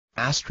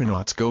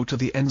astronauts go to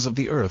the ends of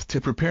the Earth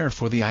to prepare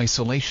for the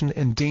isolation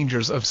and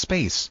dangers of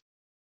space.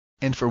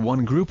 And for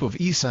one group of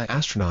ESA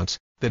astronauts,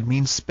 that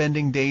means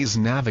spending days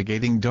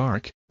navigating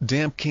dark,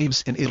 damp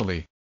caves in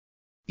Italy.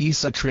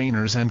 ESA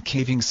trainers and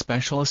caving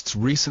specialists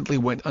recently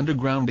went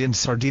underground in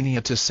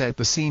Sardinia to set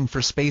the scene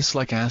for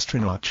space-like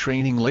astronaut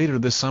training later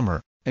this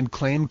summer, and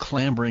claim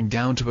clambering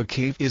down to a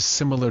cave is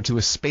similar to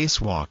a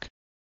spacewalk.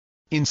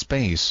 In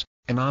space,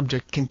 an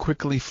object can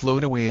quickly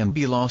float away and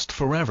be lost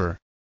forever.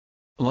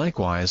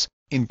 Likewise,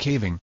 in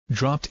caving,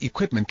 dropped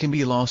equipment can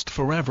be lost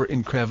forever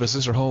in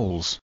crevices or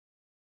holes.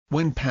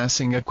 When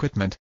passing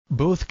equipment,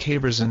 both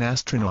cavers and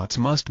astronauts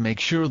must make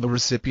sure the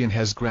recipient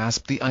has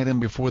grasped the item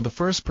before the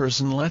first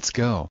person lets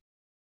go.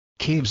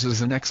 Caves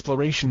is an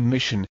exploration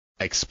mission,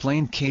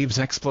 explained Caves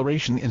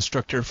exploration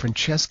instructor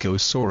Francesco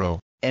Sauro,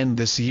 and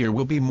this year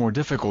will be more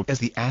difficult as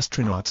the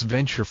astronauts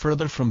venture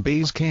further from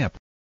base camp.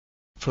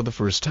 For the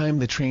first time,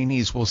 the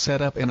trainees will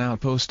set up an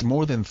outpost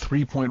more than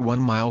 3.1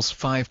 miles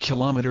 5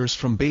 kilometers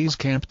from base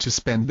camp to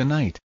spend the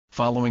night,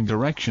 following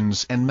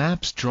directions and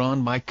maps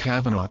drawn by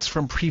cavenauts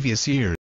from previous years.